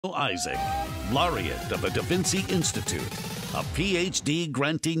Isaac, laureate of the Da Vinci Institute, a PhD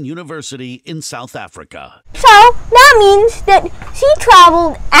granting university in South Africa. So that means that she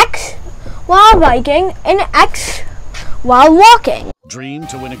traveled X while biking and X while walking. Dream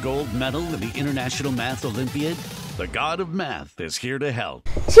to win a gold medal in the International Math Olympiad? The god of math is here to help.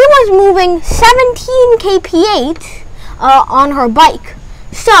 She was moving 17 kph on her bike.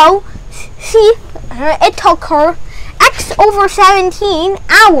 So it took her X over 17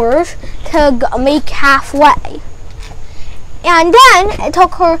 hours to make halfway. And then it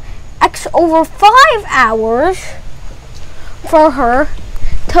took her X over 5 hours for her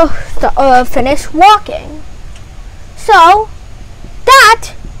to finish walking. So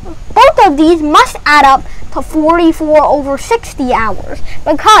that both of these must add up to 44 over 60 hours,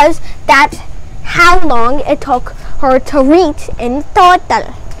 because that's how long it took her to reach in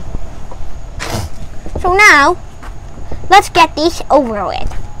total. So now, let's get this over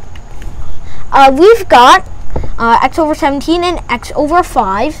with. We've got X over 17 and X over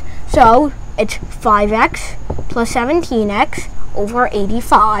 5, so it's 5X plus 17X over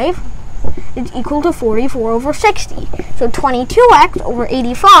 85 is equal to 44 over 60. So 22X over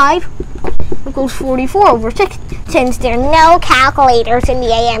 85 equals 44 over 60. Since there are no calculators in the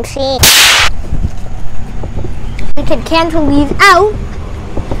AMC, we can cancel these out.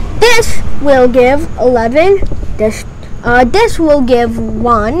 This will give 11, this will give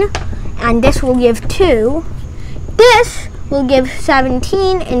 1, and this will give 2. This will give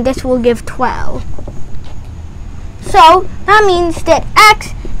 17, and this will give 12. So that means that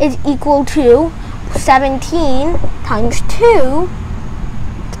X is equal to 17 times 2,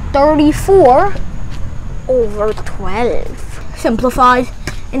 34 over 12. Simplifies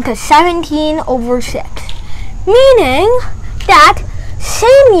into 17 over 6. Meaning that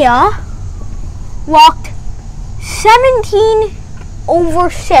Samia walked 17 over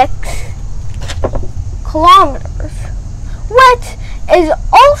 6 kilometers, which is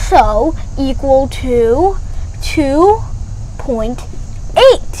also equal to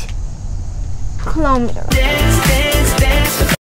 2.8 kilometers.